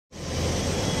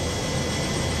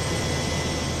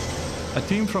A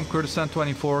team from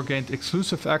Kurdistan-24 gained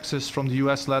exclusive access from the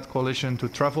US-led coalition to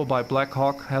travel by Black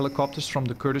Hawk helicopters from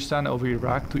the Kurdistan over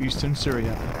Iraq to eastern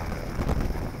Syria.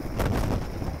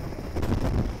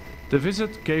 The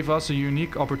visit gave us a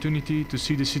unique opportunity to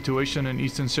see the situation in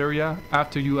eastern Syria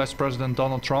after US President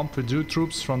Donald Trump withdrew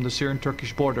troops from the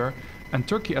Syrian-Turkish border and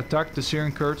Turkey attacked the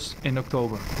Syrian Kurds in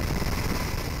October.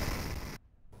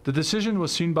 The decision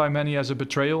was seen by many as a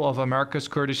betrayal of America's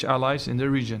Kurdish allies in the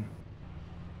region.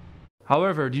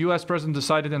 However, the US president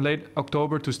decided in late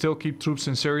October to still keep troops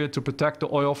in Syria to protect the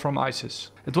oil from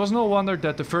ISIS. It was no wonder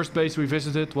that the first base we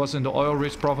visited was in the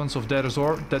oil-rich province of Deir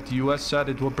ez-Zor that the US said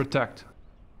it would protect.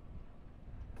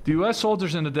 The US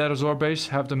soldiers in the Deir ez-Zor base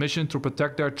have the mission to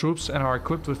protect their troops and are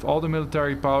equipped with all the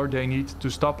military power they need to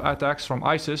stop attacks from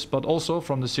ISIS but also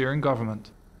from the Syrian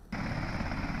government.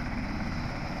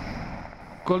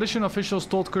 Coalition officials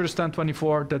told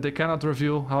Kurdistan-24 that they cannot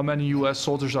reveal how many US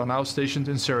soldiers are now stationed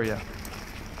in Syria.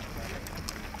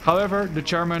 However, the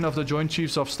chairman of the Joint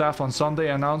Chiefs of Staff on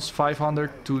Sunday announced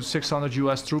 500 to 600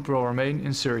 US troops will remain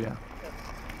in Syria.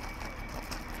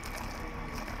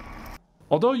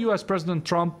 Although US President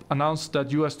Trump announced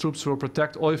that US troops will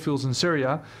protect oil fields in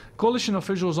Syria, coalition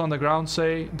officials on the ground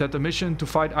say that the mission to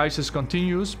fight ISIS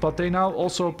continues, but they now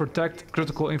also protect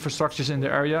critical infrastructures in the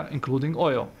area, including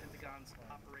oil.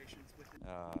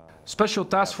 Special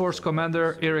Task Force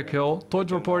Commander Eric Hill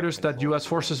told reporters that US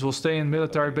forces will stay in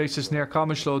military bases near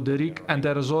Qamishlo, Derik and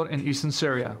Deir ez-Zor in eastern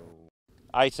Syria.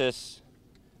 ISIS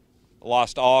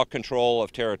lost all control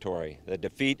of territory. The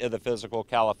defeat of the physical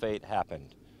caliphate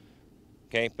happened.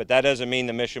 Okay, but that doesn't mean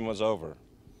the mission was over.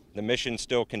 The mission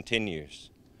still continues.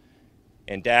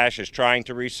 And Daesh is trying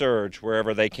to resurge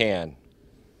wherever they can.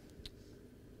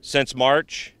 Since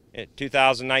March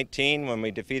 2019, when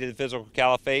we defeated the physical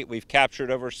caliphate, we've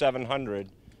captured over 700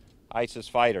 ISIS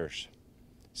fighters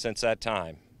since that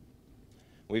time.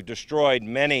 We've destroyed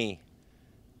many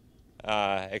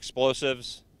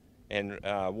explosives and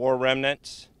war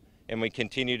remnants, and we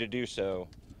continue to do so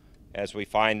as we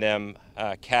find them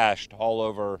cached all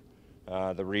over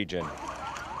the region.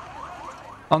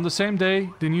 On the same day,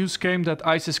 the news came that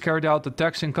ISIS carried out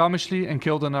attacks in Qamishli and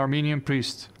killed an Armenian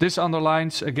priest. This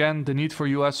underlines again the need for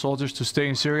US soldiers to stay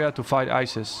in Syria to fight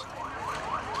ISIS.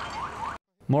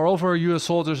 Moreover, US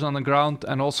soldiers on the ground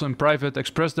and also in private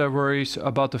expressed their worries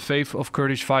about the fate of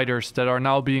Kurdish fighters that are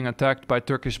now being attacked by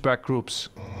Turkish-backed groups.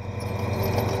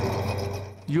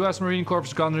 US Marine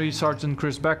Corps Gunnery Sergeant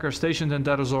Chris Becker, stationed in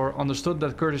Deir ez-Zor, understood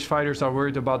that Kurdish fighters are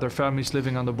worried about their families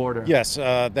living on the border. Yes,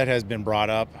 that has been brought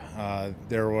up.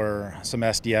 There were some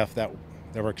SDF that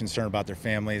were concerned about their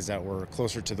families that were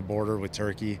closer to the border with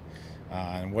Turkey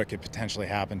and what could potentially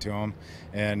happen to them.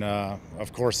 And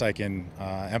of course I can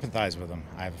empathize with them.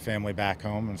 I have a family back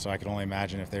home, and so I can only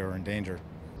imagine if they were in danger.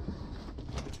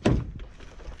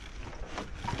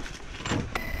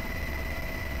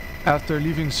 After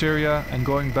leaving Syria and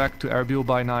going back to Erbil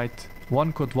by night,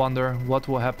 one could wonder what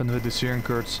will happen with the Syrian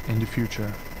Kurds in the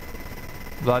future.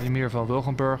 Vladimir van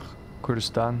Wilgenburg,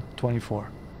 Kurdistan 24.